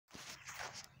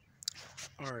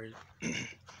All right,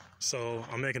 so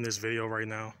I'm making this video right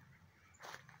now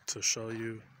to show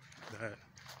you that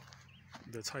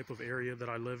the type of area that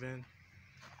I live in,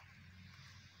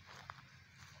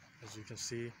 as you can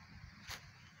see,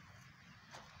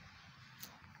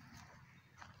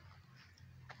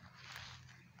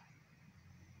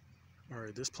 all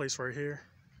right, this place right here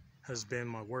has been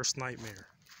my worst nightmare.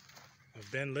 I've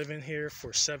been living here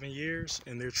for 7 years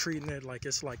and they're treating it like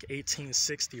it's like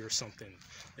 1860 or something.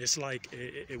 It's like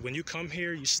when you come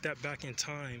here, you step back in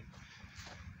time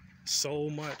so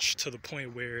much to the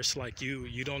point where it's like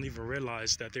you don't even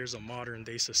realize that there's a modern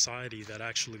day society that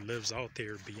actually lives out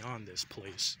there beyond this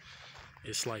place.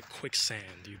 It's like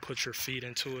quicksand. You put your feet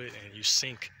into it and you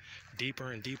sink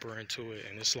deeper and deeper into it,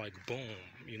 and it's like boom,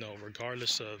 you know,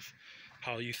 regardless of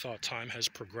how you thought time has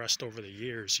progressed over the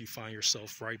years, you find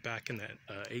yourself right back in that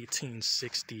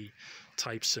 1860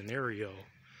 type scenario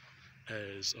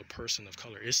as a person of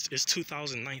color. It's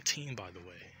 2019, by the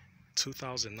way,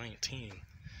 2019,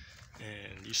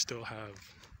 and you still have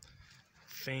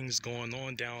things going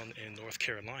on down in North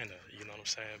Carolina, you know what I'm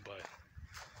saying? But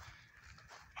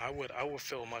I would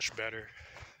feel much better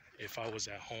if I was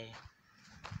at home,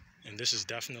 and this is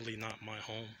definitely not my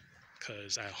home.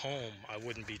 Because at home, I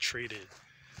wouldn't be treated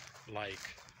like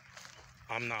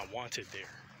I'm not wanted there.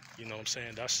 You know what I'm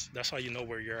saying? That's how you know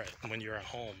where you're at when you're at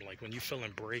home. Like when you feel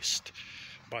embraced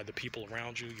by the people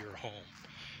around you, you're home.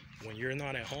 When you're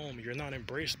not at home, you're not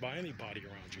embraced by anybody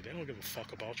around you. They don't give a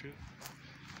fuck about you.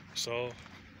 So,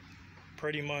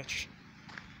 pretty much,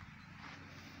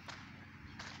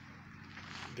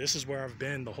 this is where I've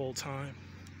been the whole time.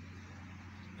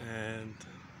 And,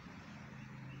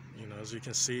 you know, as you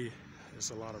can see,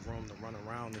 there's a lot of room to run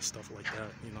around and stuff like that.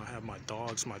 You know, I have my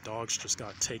dogs. My dogs just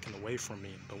got taken away from me,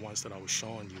 the ones that I was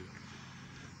showing you.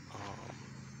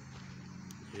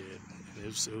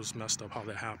 It was messed up how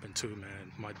that happened too,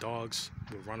 man. My dogs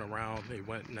would run around. They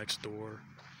went next door,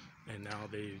 and now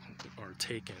they are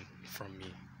taken from me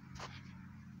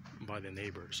by the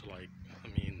neighbors. Like, I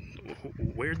mean,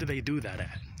 where do they do that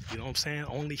at? You know what I'm saying?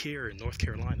 Only here in North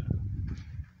Carolina.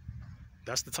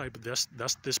 That's the type of,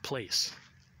 that's this place.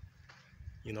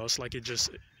 You know, it's like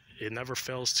it never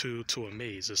fails to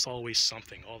amaze. It's always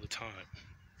something all the time.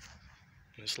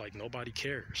 And it's like nobody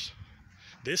cares.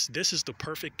 This is the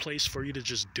perfect place for you to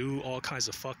just do all kinds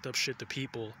of fucked up shit to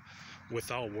people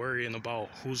without worrying about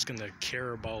who's gonna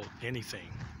care about anything.